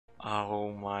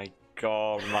Oh my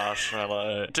god,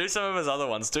 Marshmallow. Do some of his other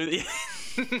ones. Do the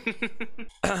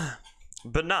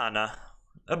banana.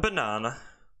 A banana.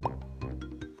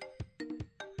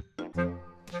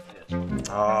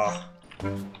 Ah.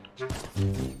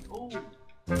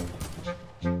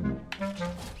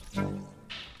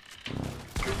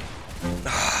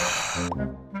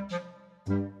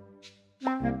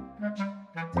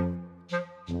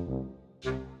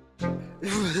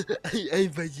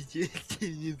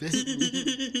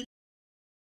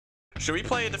 Should we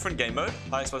play a different game mode?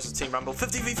 I suppose it's Team Rumble.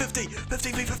 50v50!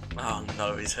 50v50! Oh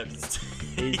no, he's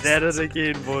at it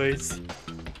again, boys.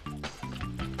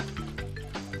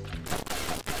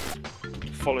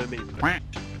 Follow me. My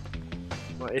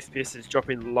FPS is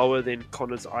dropping lower than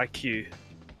Connor's IQ.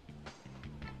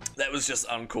 That was just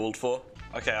uncalled for.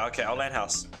 Okay, I'll land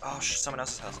house. Oh, someone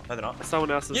else's house. No, they're not.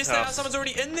 Someone else's house. Yes, someone's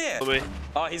already in there. Follow me.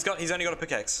 Oh, he's only got a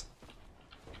pickaxe.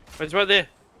 Oh, he's right there.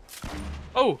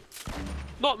 Oh,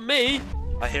 not me.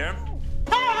 I hear him.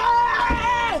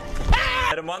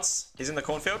 Hit him once. He's in the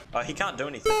cornfield. He can't do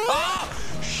anything.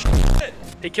 Oh, shit.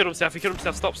 He killed himself.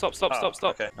 Stop. Stop.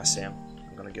 Okay, I see him.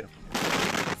 I'm gonna get him.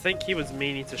 I think he was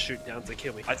meaning to shoot down to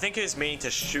kill me. I think he was meaning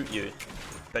to shoot you,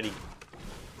 but he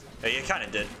kind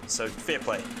of did. So fair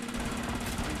play.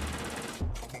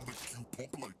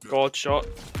 God shot.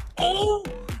 Oh!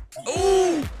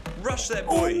 Oh! Rush that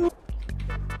boy.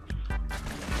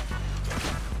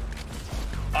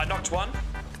 I knocked one.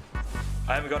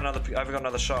 I haven't got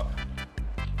another shot.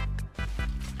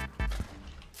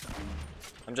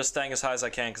 I'm just staying as high as I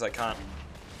can because I can't,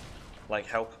 like,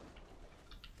 help.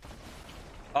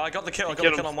 Oh, I got the kill. I got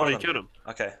the kill on one of them. Killed him.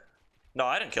 Okay. No,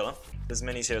 I didn't kill him. There's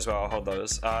minis here as well. I'll hold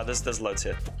those. There's loads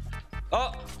here.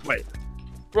 Oh! Wait.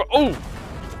 Bro, oh!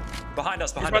 Behind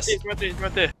us. He's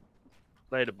right there.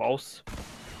 Later, boss.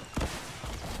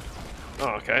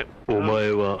 Oh, okay.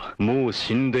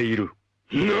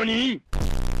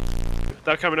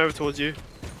 They're coming over towards you.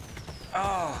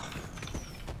 Oh.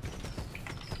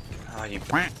 Oh, you.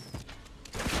 Hit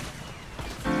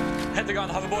the guy on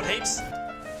the hoverboard heaps.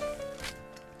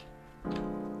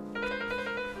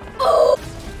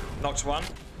 Knocked one.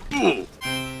 Oh!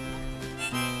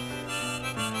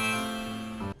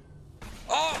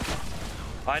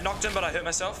 I knocked him, but I hurt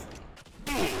myself.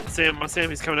 I see him,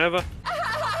 he's coming over.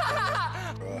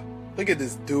 Look at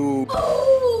this dude.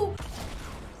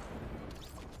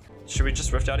 Should we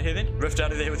just rift out of here then? Rift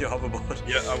out of there with your hoverboard.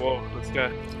 Yeah, I will. Let's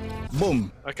go.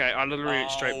 Boom. Okay, I literally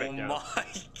went straight back down. Oh my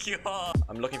god.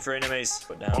 I'm looking for enemies.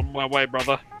 Put down. On my way,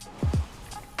 brother.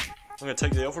 I'm gonna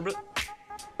take the alphabet.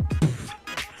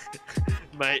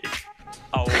 Mate.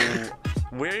 Oh,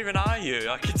 where even are you?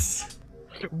 I can see.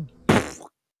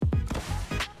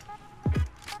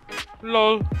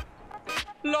 LOL.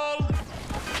 LOL.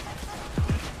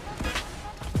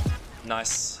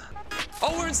 Nice.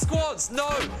 Oh, we're in squads. No,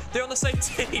 they're on the same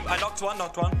team. I knocked one.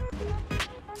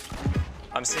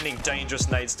 I'm sending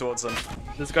dangerous nades towards them.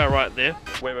 This guy right there.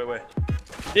 Where?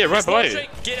 Yeah, right below you.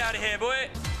 Get out of here, boy.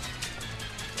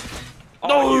 No!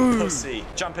 Oh, you pussy.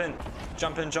 Jump in.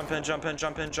 I'm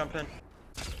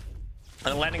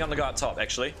landing on the guy up top,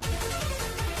 actually.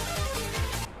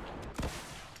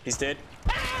 He's dead.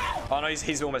 Oh no,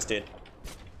 he's almost dead.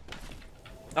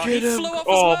 Oh, he flew off as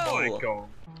well. Oh my god.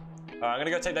 I'm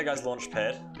gonna go take that guy's launch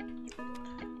pad.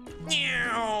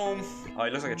 Oh, he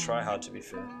looks like a tryhard, to be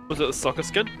fair. Was it the soccer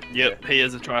skin? Yep, yeah. He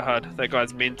is a tryhard. That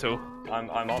guy's mental. I'm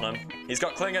on him. He's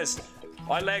got clingers.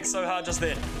 I lagged so hard just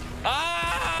then.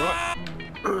 Ah!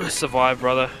 Right. Survive,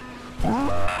 brother.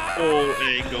 All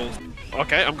angles.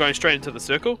 Okay, I'm going straight into the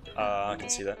circle. I can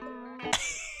see that.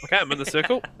 Okay, I'm in the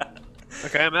circle.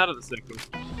 Okay, I'm out of the circle.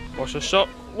 Watch a shot.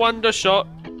 Wonder shot.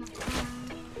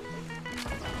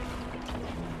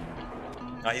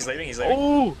 He's leaving.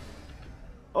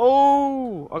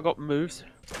 Oh! I got moves.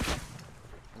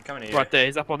 I'm coming here. Right there,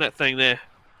 he's up on that thing there.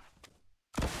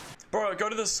 Bro, go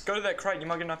to that crate, you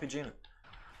might get an RPG in it.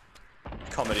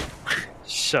 Comedy.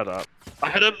 Shut up.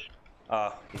 I hit him!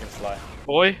 He can fly.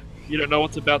 Boy, you don't know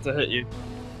what's about to hit you.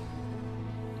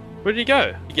 Where did he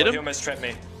go? You get him? He almost trapped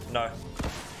me. No.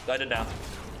 I did now.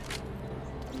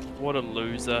 What a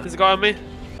loser. There's a guy on me.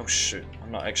 Oh shoot,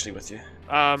 I'm not actually with you.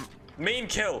 Meme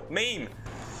kill! Meme!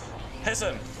 Hit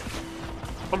him!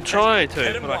 I'm trying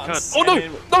to, but I can't. Oh no!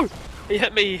 No! He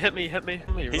hit me. He's right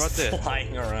there. He's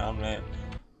flying around, man.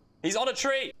 He's on a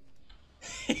tree!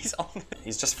 He's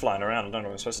just flying around. I don't know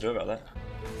what I'm supposed to do about that.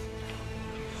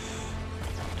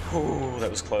 Ooh, that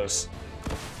was close.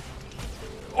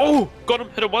 Oh! Got him.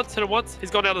 Hit him once. He's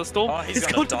gone out of the storm. Oh, he's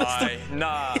gonna die.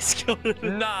 Nah.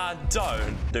 Nah,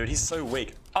 don't. Dude, he's so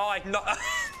weak. Oh,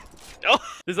 Oh,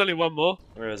 there's only one more.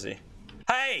 Where is he?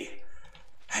 Hey!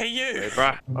 Hey you! Hey,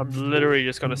 bruh, I'm literally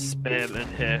just gonna spam in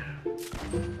here.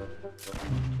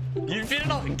 You better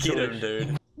not get him,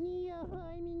 dude.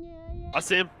 I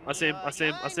see him. I see him. I see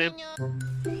him. I see him.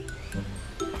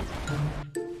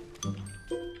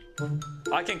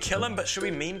 I can kill him, but should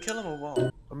we meme kill him or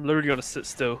what? I'm literally gonna sit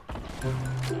still.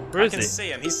 Where is I he? can see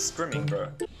him. He's scrimming, bro.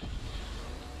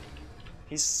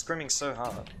 He's scrimming so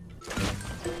hard.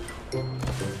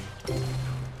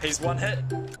 He's one hit.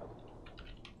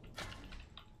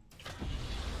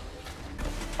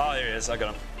 Oh, there he is. I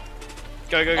got him.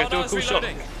 Go, go, go. Oh, Do no, a it's cool shot.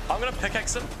 reloading. I'm gonna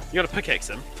pickaxe him. You gotta pickaxe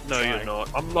him. No, Trying. you're not.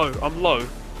 I'm low. I'm low.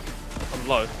 I'm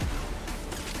low.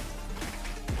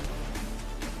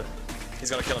 He's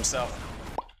gonna kill himself.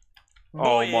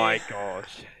 Oh Boy. my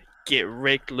gosh. Get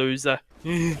wrecked, loser.